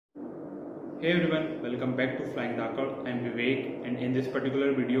Hey everyone, welcome back to Flying Dhakad. I am Vivek, and in this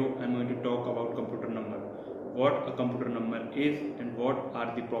particular video I am going to talk about computer number. What a computer number is and what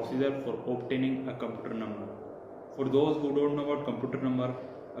are the procedure for obtaining a computer number. For those who don't know about computer number,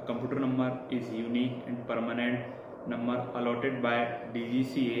 a computer number is unique and permanent number allotted by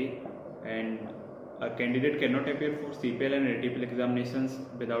Dgca, and a candidate cannot appear for CPL and ATPL examinations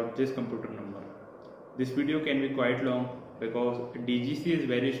without this computer number. This video can be quite long because Dgca is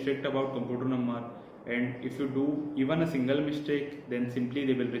very strict about computer number, and if you do even a single mistake, then simply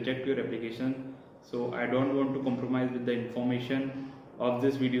they will reject your application. So I don't want to compromise with the information of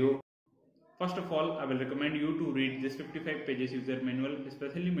this video. First of all, I will recommend you to read this 55 pages user manual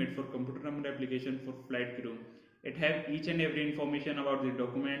especially made for computer number application for flight crew. It has each and every information about the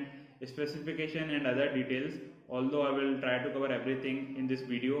document, specification and other details. Although I will try to cover everything in this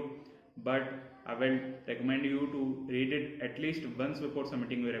video, but I will recommend you to read it at least once before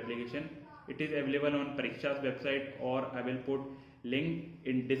submitting your application. It is available on Pariksha's website, or I will put link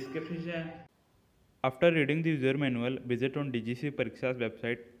in description. After reading the user manual, visit on Dgca Pariksha's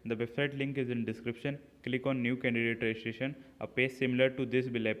website. The website link is in description. Click on new candidate registration. A page similar to this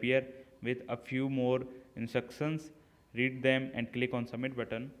will appear with a few more instructions. Read them and click on submit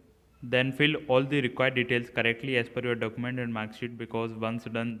button. Then fill all the required details correctly as per your document and mark sheet, because once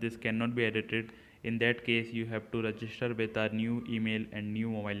done this cannot be edited. In that case you have to register with our new email and new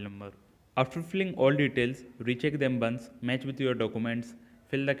mobile number. After filling all details, recheck them once, match with your documents,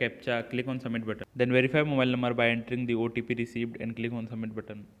 fill the CAPTCHA, click on submit button. Then verify mobile number by entering the OTP received and click on submit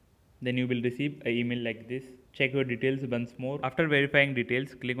button. Then you will receive an email like this. Check your details once more. After verifying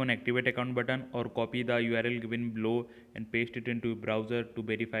details, click on activate account button or copy the URL given below and paste it into browser to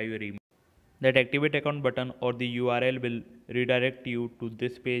verify your email. That activate account button or the URL will redirect you to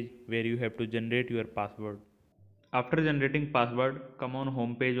this page where you have to generate your password. After generating password, come on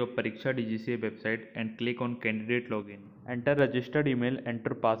home page of Pariksha Dgca website and click on candidate login. Enter registered email,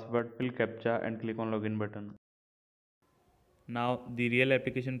 enter password, fill CAPTCHA and click on login button. Now the real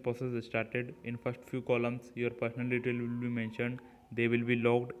application process is started. In first few columns your personal detail will be mentioned. They will be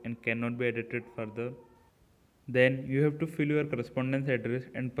logged and cannot be edited further. Then you have to fill your correspondence address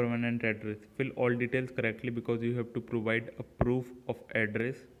and permanent address. Fill all details correctly because you have to provide a proof of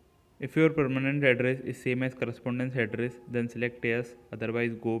address. If your permanent address is same as correspondence address, then select yes,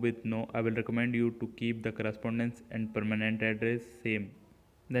 otherwise go with no. I will recommend you to keep the correspondence and permanent address same.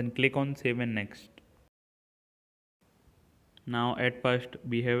 Then click on save and next. Now at first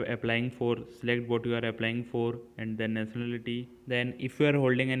we have applying for, select what you are applying for and then nationality. Then if you are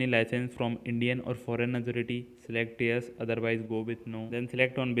holding any license from Indian or foreign authority, select yes, otherwise go with no. Then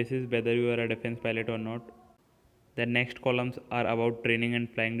select on basis whether you are a defense pilot or not. The next columns are about training and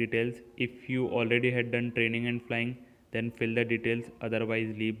flying details. If you already had done training and flying, then fill the details,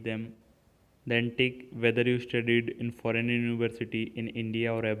 otherwise leave them. Then tick whether you studied in foreign university in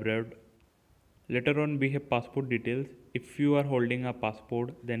India or abroad. Later on we have passport details. If you are holding a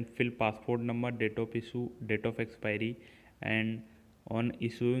passport, then fill passport number, date of issue, date of expiry, and on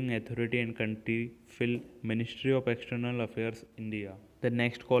issuing authority and country, fill Ministry of External Affairs, India. The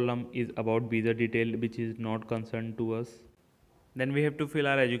next column is about visa detail, which is not concerned to us. Then we have to fill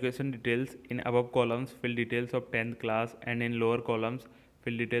our education details. In above columns, fill details of 10th class, and in lower columns,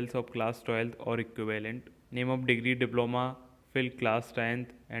 fill details of class 12th or equivalent. Name of degree, diploma, fill class 10th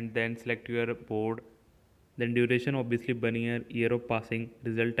and then select your board. Then duration, obviously 1 year, year of passing,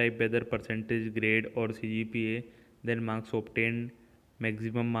 result type whether percentage, grade or CGPA, then marks obtained,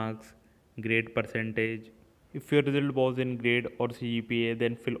 maximum marks, grade, percentage. If your result was in grade or CGPA,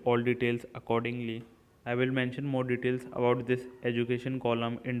 then fill all details accordingly. I will mention more details about this education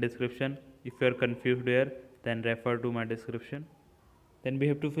column in description. If you are confused here, then refer to my description. Then we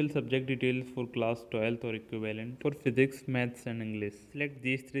have to fill subject details for class 12th or equivalent for physics, maths and English. Select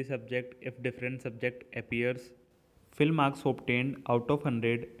these 3 subjects if different subject appears. Fill marks obtained out of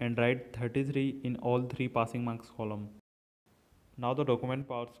 100 and write 33 in all 3 passing marks column. Now the document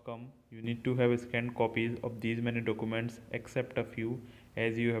parts come. You need to have scanned copies of these many documents except a few,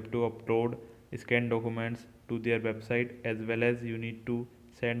 as you have to upload scanned documents to their website, as well as you need to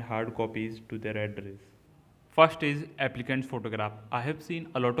send hard copies to their address. First is applicant's photograph. I have seen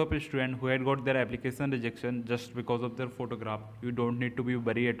a lot of students who had got their application rejection just because of their photograph. You don't need to be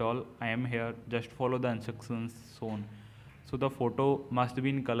worried at all. I am here, just follow the instructions shown. So the photo must be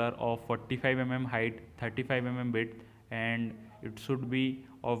in color of 45 mm height, 35 mm width, and it should be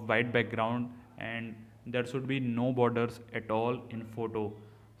of white background, and there should be no borders at all in photo.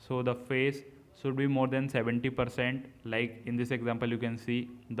 So the face should be more than 70%. Like in this example you can see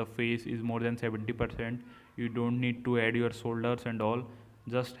the face is more than 70%. You don't need to add your shoulders and all.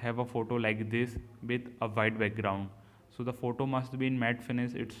 just have a photo like this with a white background. So the photo must be in matte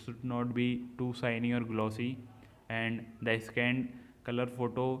finish, it should not be too shiny or glossy, and the scanned color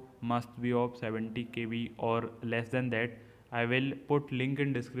photo must be of 70 KB or less than that. I will put link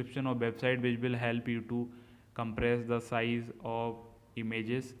in description of website which will help you to compress the size of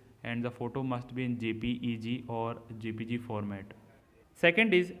images, and the photo must be in JPEG or JPG format.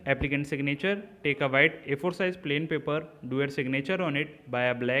 Second is applicant signature. Take a white A4 size plain paper, do your signature on it by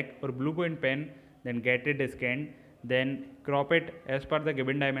a black or blue point pen, then get it scanned, then crop it as per the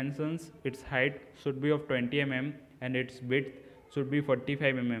given dimensions. Its height should be of 20 mm and its width should be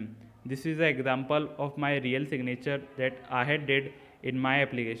 45 mm. This is an example of my real signature that I had did in my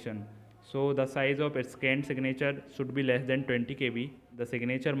application. So the size of its scanned signature should be less than 20 KB. The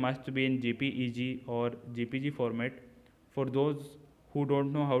signature must be in JPEG or JPG format. For those who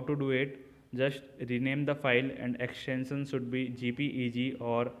don't know how to do it, just rename the file and extension should be JPEG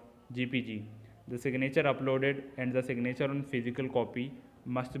or JPG. The signature uploaded and the signature on physical copy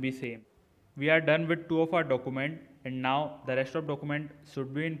must be same. We are done with two of our document, and now the rest of document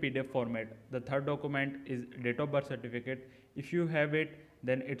should be in PDF format. The third document is date of birth certificate. If you have it,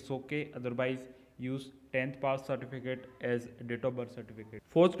 then it's okay, otherwise use 10th pass certificate as date of birth certificate.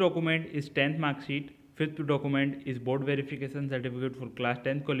 Fourth document is 10th mark sheet. Fifth document is board verification certificate for class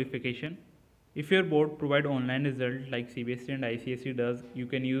 10th qualification. If your board provide online result like CBSE and ICSE does, you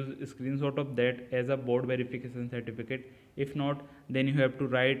can use a screenshot of that as a board verification certificate. If not, then you have to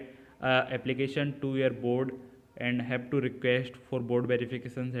write application to your board and have to request for board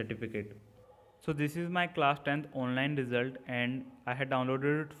verification certificate. So this is my class 10th online result and I had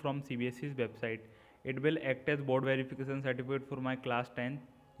downloaded it from CBSE's website. It will act as board verification certificate for my class 10th.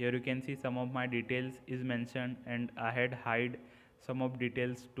 Here you can see some of my details is mentioned and I had hide some of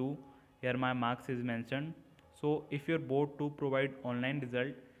details too. Here my marks is mentioned. So if your board to provide online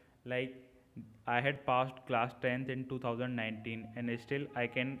result, like I had passed class 10th in 2019 and still I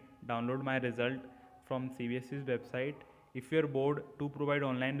can download my result from CBSE's website. If your board to provide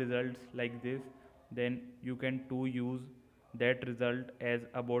online results like this, then you can too use that result as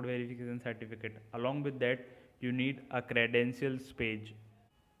a board verification certificate. Along with that, you need a credentials page.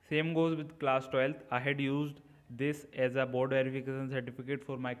 Same goes with class 12th. I had used this as a board verification certificate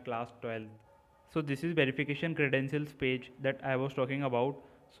for my class 12th. So this is verification credentials page that I was talking about.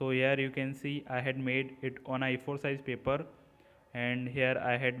 So here you can see I had made it on a A4 size paper, and here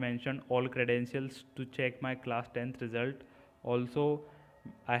I had mentioned all credentials to check my class 10th result. Also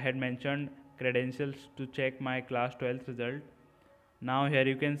I had mentioned credentials to check my class 12th result. Now here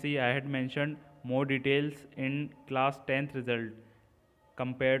you can see I had mentioned more details in class 10th result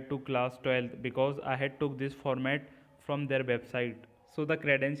compared to class 12th because I had took this format from their website. So the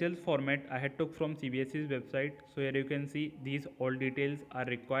credentials format I had took from CBSE's website. So here you can see these all details are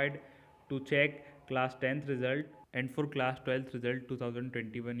required to check class 10th result, and for class 12th result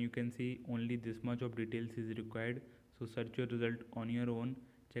 2021 you can see only this much of details is required. So search your result on your own,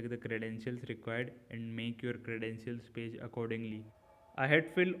 check the credentials required and make your credentials page accordingly. I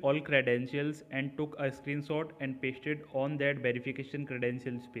had filled all credentials and took a screenshot and pasted on that verification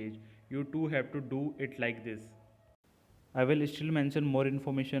credentials page. You too have to do it like this. I will still mention more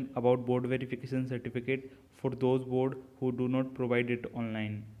information about board verification certificate for those board who do not provide it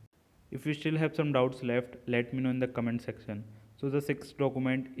online. If you still have some doubts left, let me know in the comment section. So the sixth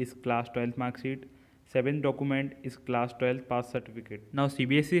document is class 12th mark sheet. Seventh document is class 12th pass certificate. Now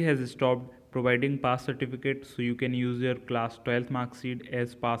CBSE has stopped providing pass certificate, so you can use your class 12th mark sheet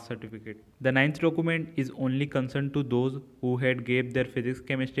as pass certificate. The ninth document is only concerned to those who had gave their physics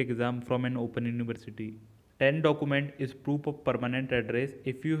chemistry exam from an open university. 10 document is proof of permanent address.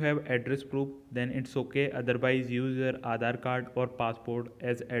 If you have address proof, then it's okay, otherwise use your Aadhaar card or passport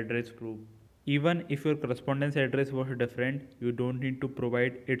as address proof. Even if your correspondence address was different, you don't need to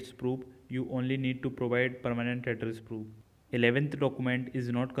provide its proof, you only need to provide permanent address proof. 11th document is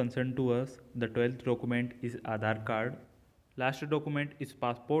not concerned to us, the 12th document is Aadhaar card. Last document is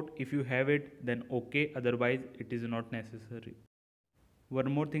passport. If you have it, then okay, otherwise it is not necessary. One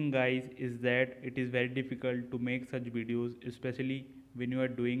more thing guys is that it is very difficult to make such videos, especially when you are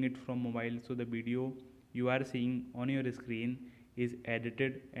doing it from mobile. So the video you are seeing on your screen is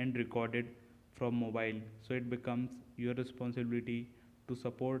edited and recorded from mobile. So it becomes your responsibility to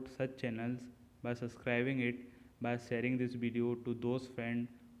support such channels by subscribing it, by sharing this video to those friends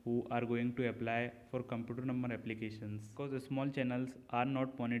who are going to apply for computer number applications. Because small channels are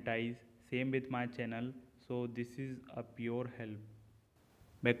not monetized, same with my channel. So this is a pure help.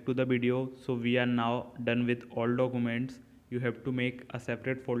 Back to the video. So we are now done with all documents. You have to make a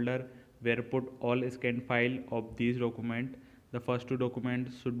separate folder where put all scanned file of these documents. The first two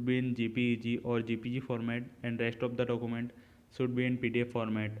documents should be in JPEG or JPG format and rest of the document should be in PDF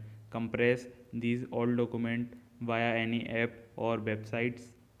format. Compress these all documents via any app or websites.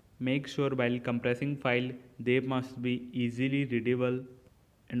 Make sure while compressing file they must be easily readable,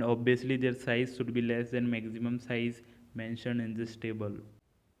 and obviously their size should be less than maximum size mentioned in this table.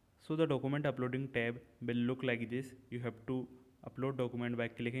 So the document uploading tab will look like this. You have to upload document by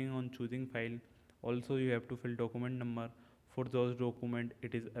clicking on choosing file. Also you have to fill document number for those document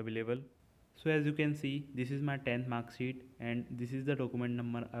it is available. So as you can see, this is my 10th mark sheet and this is the document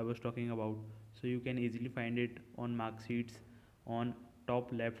number I was talking about. So you can easily find it on mark sheets on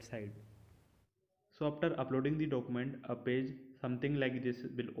top left side. So after uploading the document, a page something like this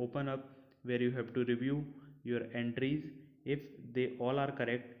will open up where you have to review your entries. If they all are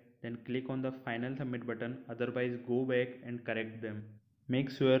correct, then click on the final submit button, otherwise go back and correct them. Make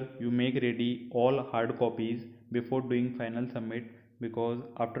sure you make ready all hard copies before doing final submit, because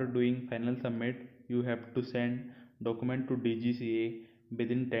after doing final submit you have to send document to Dgca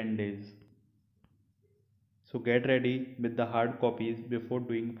within 10 days. So get ready with the hard copies before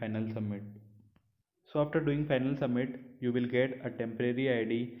doing final submit. So after doing final submit, you will get a temporary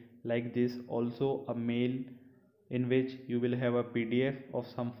ID like this, also a mail in which you will have a PDF of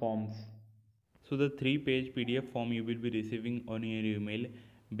some forms. So the 3-page PDF form you will be receiving on your email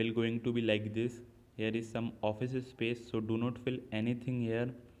will going to be like this. Here is some office space, so do not fill anything here,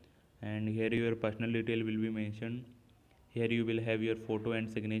 and here your personal detail will be mentioned. Here you will have your photo and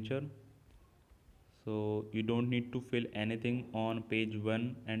signature. So you don't need to fill anything on page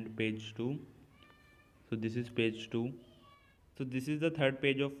 1 and page 2. So this is page 2. So this is the third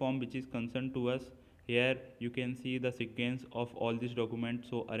page of form which is concerned to us. Here you can see the sequence of all these documents.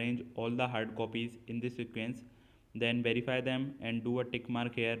 So arrange all the hard copies in this sequence, then verify them and do a tick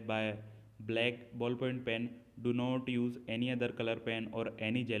mark here by black ballpoint pen. Do not use any other color pen or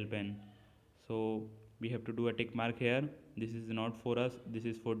any gel pen. So we have to do a tick mark here. This is not for us, this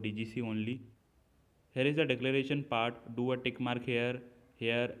is for Dgca only. Here is the declaration part. Do a tick mark here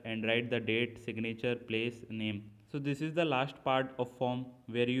and write the date, signature, place, name. So this is the last part of form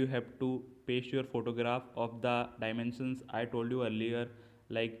where you have to paste your photograph of the dimensions I told you earlier,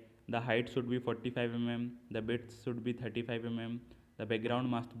 like the height should be 45 mm, the width should be 35 mm, the background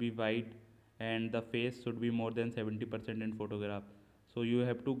must be white, and the face should be more than 70% in photograph. So you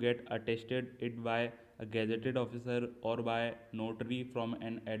have to get attested it by a gazetted officer or by notary from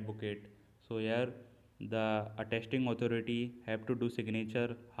an advocate. So here the attesting authority have to do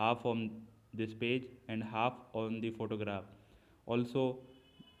signature half on this page and half on the photograph. Also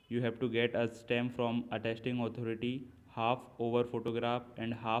you have to get a stamp from attesting authority, half over photograph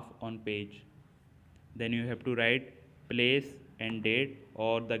and half on page. Then you have to write place and date,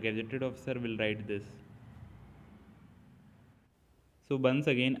 or the gazetted officer will write this. So once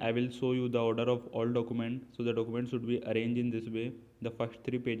again I will show you the order of all documents. So the documents should be arranged in this way. The first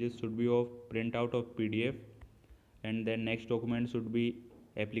 3 pages should be of printout of PDF, and then next document should be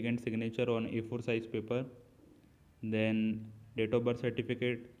applicant signature on A4 size paper, then date of birth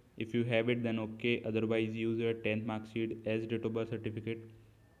certificate. If you have it then okay, otherwise use your 10th mark sheet as date of birth certificate,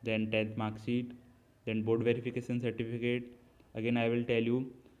 then 10th mark sheet, then board verification certificate. Again I will tell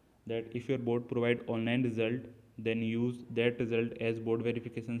you that if your board provide online result, then use that result as board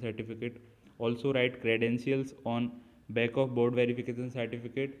verification certificate. Also write credentials on back of board verification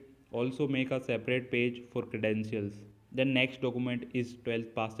certificate. Also make a separate page for credentials. Then next document is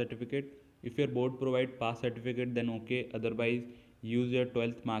 12th pass certificate. If your board provide pass certificate then okay, otherwise use your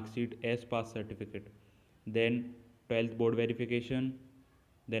 12th mark sheet as pass certificate. Then 12th board verification,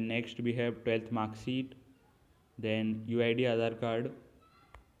 then next we have 12th mark sheet, then UID Aadhaar card,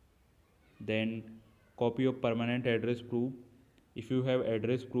 then copy of permanent address proof. If you have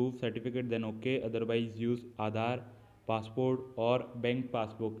address proof certificate then okay, otherwise use Aadhaar, passport or bank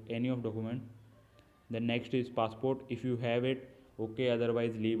passbook, any of document. Then next is passport. If you have it okay,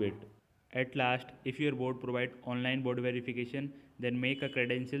 otherwise leave it. At last, if your board provide online board verification, then make a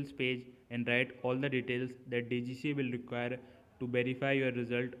credentials page and write all the details that Dgca will require to verify your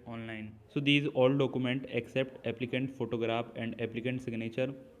result online. So these all document except applicant photograph and applicant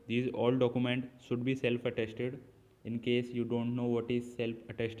signature, these all document should be self attested. In case you don't know what is self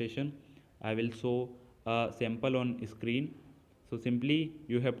attestation, I will show a sample on screen. So simply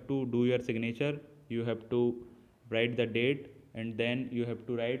you have to do your signature, you have to write the date, and then you have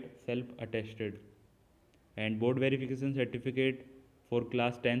to write self attested. And board verification certificate for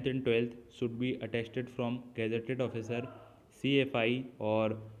class 10th and 12th should be attested from gazetted officer, CFI,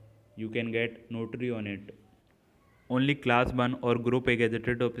 or you can get notary on it. only class 1 or group A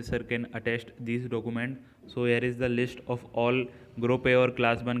gazetted officer can attest these documents. So here is the list of all group A or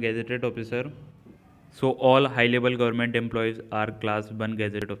class 1 gazetted officer. So all high level government employees are class 1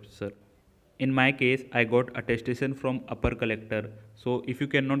 gazetted officer. In my case, I got attestation from upper collector. So if you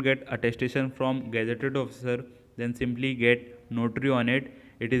cannot get attestation from gazetted officer, then simply get notary on it.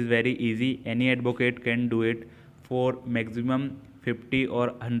 It is very easy. Any advocate can do it for maximum 50 or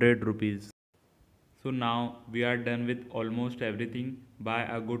 100 rupees. So now we are done with almost everything. Buy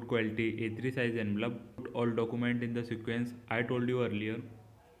a good quality A3 size envelope. Put all document in the sequence I told you earlier.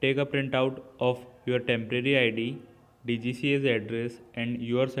 Take a printout of your temporary ID, Dgca's address and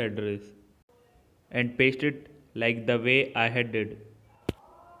yours address and paste it like the way I had did.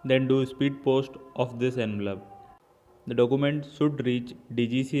 Then do speed post of this envelope. The document should reach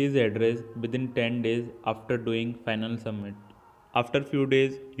Dgca's address within 10 days after doing final submit. After few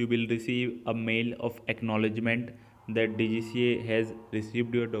days, you will receive a mail of acknowledgement that Dgca has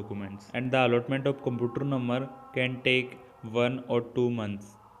received your documents. And the allotment of computer number can take 1 or 2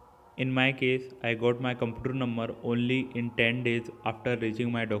 months. In my case, I got my computer number only in 10 days after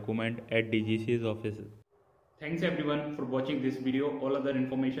reaching my document at Dgca's office. Thanks everyone for watching this video. All other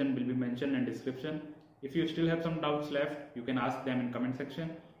information will be mentioned in description. If you still have some doubts left, you can ask them in comment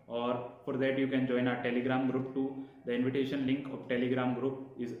section, or for that you can join our Telegram group too. The invitation link of Telegram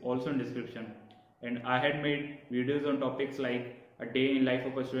group is also in description. And I had made videos on topics like a day in life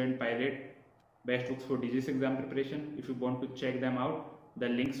of a student pilot, best books for Dgca exam preparation. If you want to check them out, the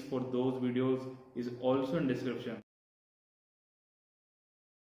links for those videos is also in description.